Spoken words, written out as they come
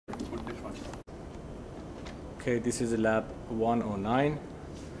Okay, this is lab 109,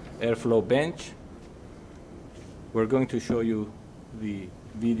 airflow bench. We're going to show you the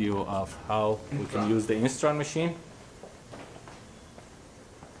video of how we can use the Instron machine.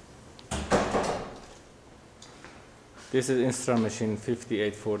 This is Instron machine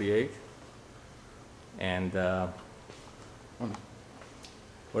 5848, and go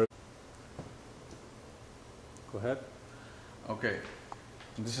ahead. Okay,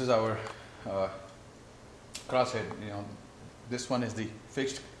 this is our crosshead. This one is the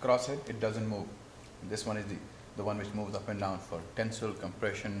fixed crosshead. It doesn't move. This one is the one which moves up and down for tensile,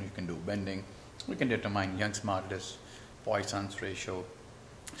 compression. You can do bending. We can determine Young's modulus, Poisson's ratio,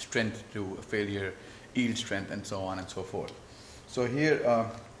 strength to failure, yield strength, and so on and so forth. So here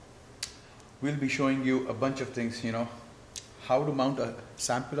we'll be showing you a bunch of things. How to mount a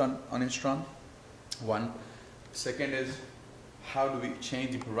sample on Instron. One. Second is how do we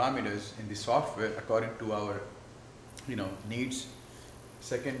change the parameters in the software according to our needs.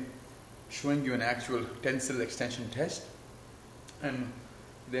 Second, showing you an actual tensile extension test, and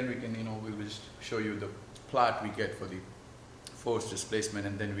then we can we will just show you the plot we get for the force displacement,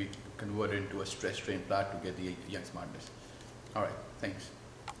 and then we convert it into a stress strain plot to get the Young's modulus. All right, thanks.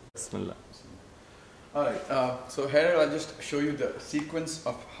 Bismillah. All right, so here I'll just show you the sequence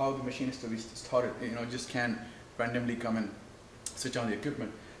of how the machine is to be started. Just can't randomly come and switch on the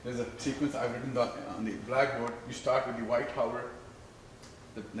equipment. There's a sequence I've written on the blackboard. You start with the white hover,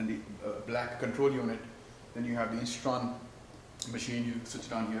 then the black control unit, then you have the Instron machine. You switch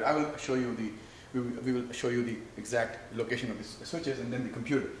it on here. I will show you we will show you the exact location of the switches, and then the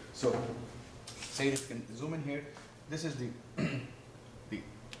computer. So say you can zoom in here. This is the the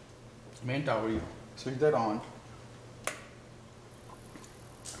main tower. You switch that on.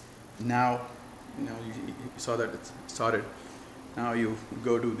 Now you saw that it's started. Now you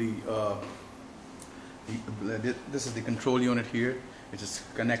go to this is the control unit here, which is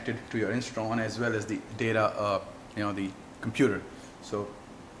connected to your Instron as well as the data, the computer. So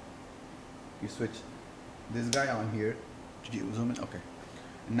you switch this guy on here. Did you zoom in? Okay.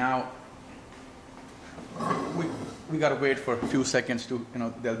 Now we gotta wait for a few seconds to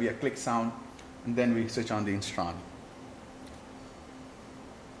there'll be a click sound, and then we switch on the Instron.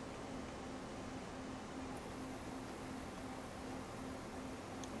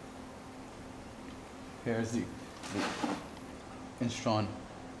 Here's the Instron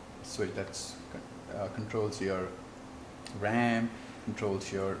switch that's controls your RAM,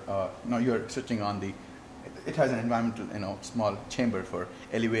 controls your you're switching on the. It has an environmental small chamber for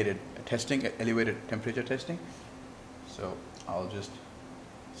elevated testing, elevated temperature testing. So I'll just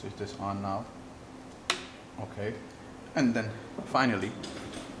switch this on now. Okay, and then finally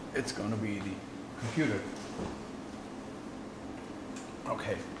it's going to be the computer.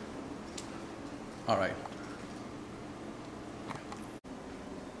 Okay. All right.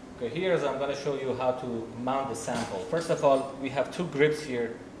 Okay, here I'm going to show you how to mount the sample. First of all, we have two grips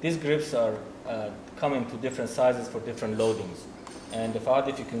here. These grips are coming to different sizes for different loadings. And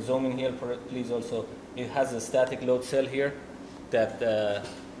if you can zoom in here, please also, it has a static load cell here that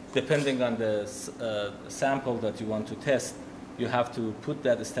depending on the sample that you want to test, you have to put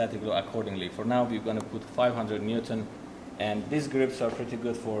that static load accordingly. For now, we're going to put 500 Newton. And these grips are pretty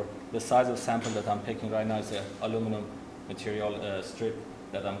good for the size of sample that I'm picking right now. It's an aluminum material strip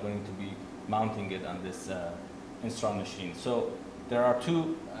that I'm going to be mounting it on this Instron machine. So there are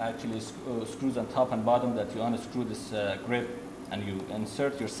two actually screws on top and bottom that you unscrew this grip, and you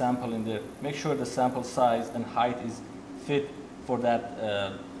insert your sample in there. Make sure the sample size and height is fit for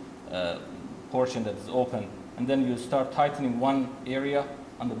that portion that is open. And then you start tightening one area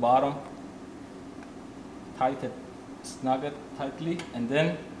on the bottom, tighten it, snug it tightly, and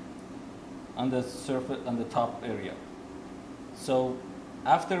then on the surface, on the top area. So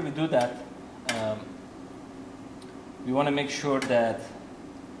after we do that, we want to make sure that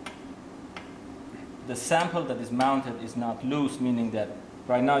the sample that is mounted is not loose, meaning that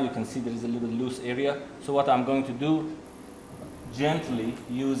right now you can see there is a little loose area. So what I'm going to do, gently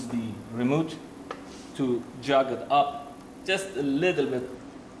use the remote to jog it up just a little bit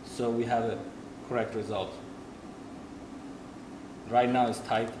so we have a correct result. Right now it's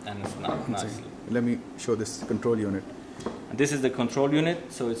tight and it's not nicely. Let me show this control unit. And this is the control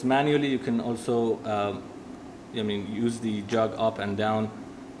unit, so it's manually. You can also use the jog up and down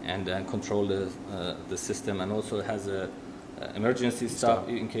and control the system, and also it has a emergency stop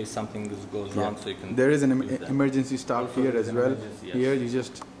in case something goes wrong. So you can. There is an emergency stop here as well. Yes. Here you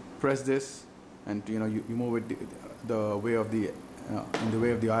just press this, and you move it the way of the in the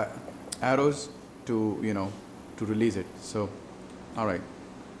way of the arrows to to release it. So, all right.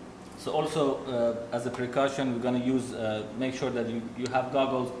 So also, as a precaution, we're going to use, make sure that you have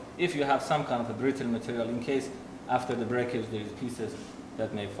goggles if you have some kind of a brittle material, in case after the breakage there is pieces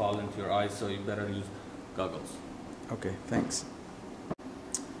that may fall into your eyes, so you better use goggles. Okay, thanks.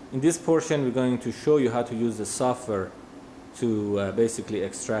 In this portion, we're going to show you how to use the software to basically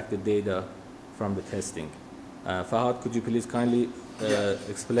extract the data from the testing. Fahad, could you please kindly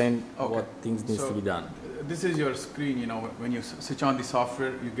explain what things needs to be done? This is your screen, you know, when you switch on the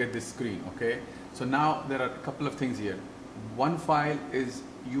software, you get this screen, okay? So now there are a couple of things here. One file is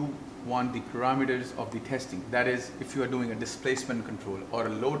you want the parameters of the testing. That is, if you are doing a displacement control or a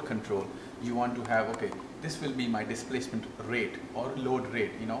load control, you want to have, okay, this will be my displacement rate or load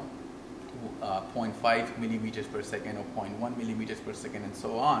rate, you know, 0.5 millimeters per second or 0.1 millimeters per second and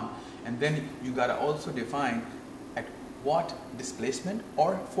so on. And then you gotta also define at what displacement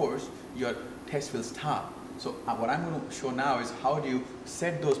or force your test will stop. So what I'm going to show now is how do you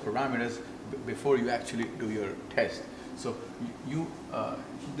set those parameters before you actually do your test. So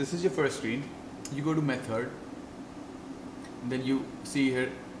this is your first screen. You go to method, and then you see here,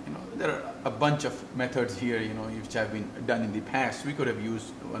 you know, there are a bunch of methods here, you know, which have been done in the past. We could have used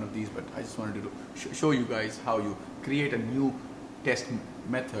one of these, but I just wanted to show you guys how you create a new test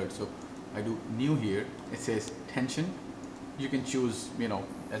method. So I do new here. It says tension. You can choose, you know,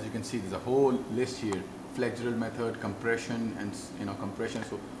 as you can see, there's a whole list here: flexural method, compression, and compression.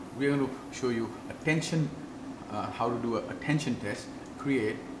 So we're going to show you a tension, how to do a tension test.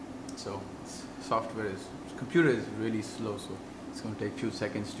 Create. So computer is really slow, so it's going to take a few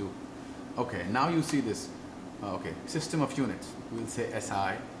seconds to. Okay, now you see this. Okay, system of units. We'll say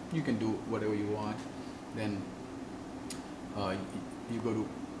SI. You can do whatever you want. Then you go to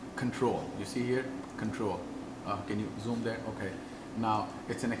control. You see here, control. Can you zoom there? Okay. Now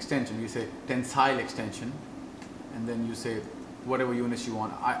it's an extension. You say tensile extension, and then you say whatever units you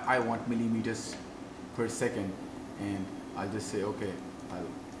want. I want millimeters per second, and I'll just say okay. I'll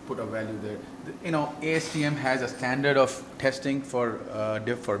put a value there. You know, ASTM has a standard of testing for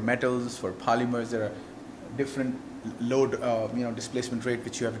metals, for polymers. There are different load, displacement rate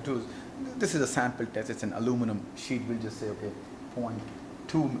which you have to do. This is a sample test. It's an aluminum sheet. We'll just say okay,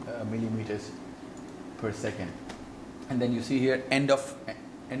 0.2 millimeters per second. And then you see here end of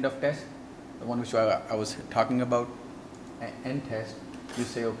test, the one which I was talking about, end test. You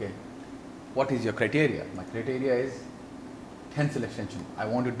say okay, what is your criteria? My criteria is tensile extension. I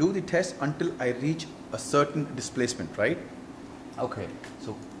want to do the test until I reach a certain displacement, right? Okay,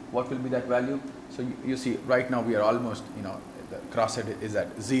 so what will be that value? So you see right now we are almost, you know, the crosshead is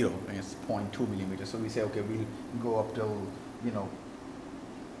at 0, and it's 0.2 millimeters. So we say okay, we'll go up till, you know,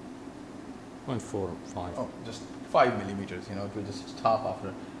 0.45. Oh, just 5 millimeters, you know, it will just stop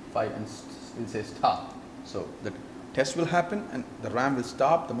after 5 and we'll say stop. So the test will happen and the RAM will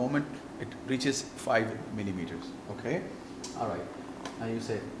stop the moment it reaches 5 millimeters, okay? All right, now you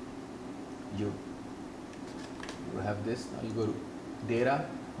say, you have this, now you go to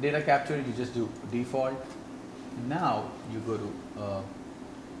data capture, you just do default. Now you go to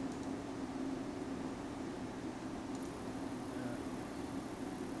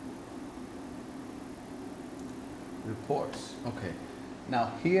reports. Okay,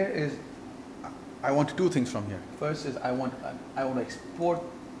 now here is, I want two things from here. First is I want to export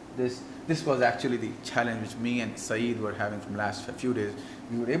this. This was actually the challenge which me and Saeed were having from last few days.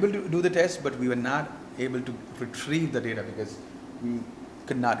 We were able to do the test, but we were not able to retrieve the data because we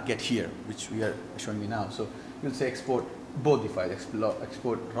could not get here, which we are showing you now. So you'll say export both the files,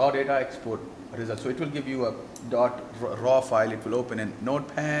 export raw data, export results. So it will give you a .raw file. It will open in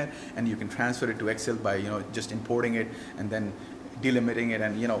Notepad, and you can transfer it to Excel by, you know, just importing it and then delimiting it,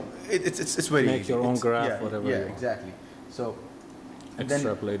 and, you know, it's very easy. Make your own graph, yeah, whatever. Yeah, you want. exactly. So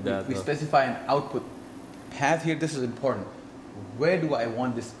Extrapolate then we specify an output path here. This is important. Where do I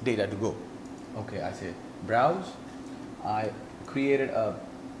want this data to go? Okay, I say browse. I created a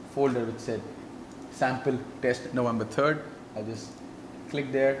folder which said sample test November 3rd. I'll just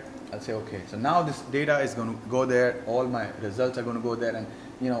click there. I'll say okay. So now this data is going to go there. All my results are going to go there, and,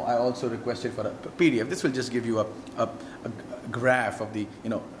 you know, I also requested for a PDF. This will just give you a graph of the, you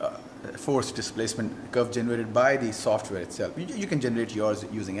know, force displacement curve generated by the software itself. You can generate yours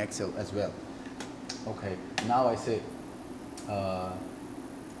using Excel as well. Okay, now I say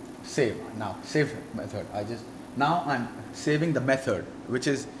save. Now save method. Now I'm saving the method, which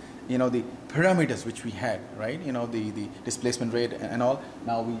is, you know, the parameters which we had, right? You know, the displacement rate and all.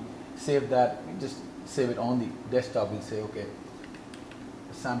 Now we save that. We just save it on the desktop. We'll say okay,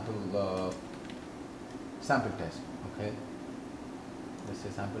 sample test. Okay, let's say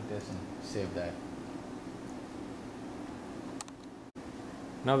sample test and save that.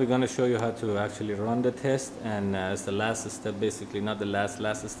 Now we're going to show you how to actually run the test, and as the last step, basically not the last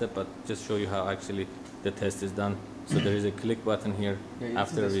step, but just show you how actually the test is done. So there is a click button here.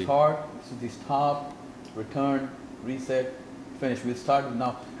 After we start, so the stop, return, reset, finish. We'll start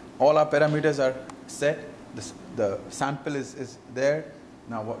now. All our parameters are set. The sample is there.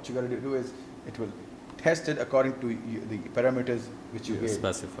 Now what you got to do is it will test it according to the parameters which you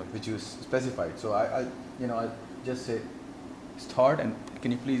specified. So I'll just say start, and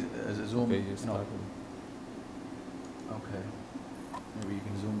can you please zoom? Okay, Okay, maybe you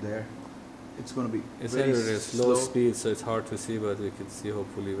can zoom there. It's going to be it's very at a slow speed, so it's hard to see, but we can see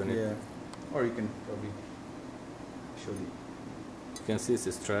hopefully when it. Or you can probably show the. You can see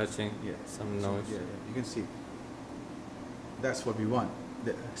it's stretching. Yeah. Some noise. Yeah, you can see. That's what we want.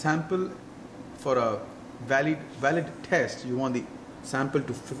 The sample for a valid test, you want the sample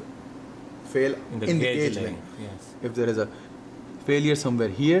to fail in the gauge length. Yes. If there is a failure somewhere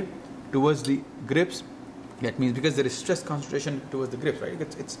here towards the grips, that means because there is stress concentration towards the grips, right?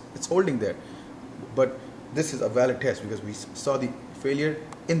 It's holding there. But this is a valid test because we saw the failure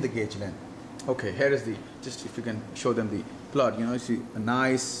in the gauge length. Okay, here is just if you can show them the plot. You see a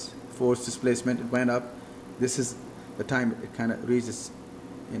nice force displacement. It went up. This is the time it kind of reaches,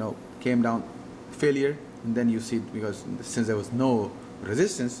 came down, failure, and then you see, because since there was no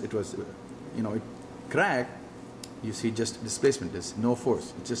resistance, it was, it cracked. You see just displacement. There's no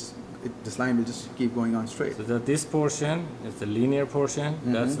force. This line will just keep going on straight. So this portion is the linear portion.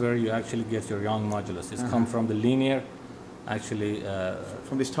 That's where you actually get your Young modulus. It's come from the linear, actually.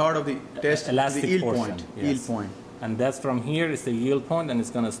 From the start of the test to the yield portion. Yes. Yield point. And that's from here is the yield point, and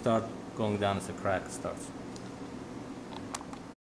it's going to start going down as the crack starts.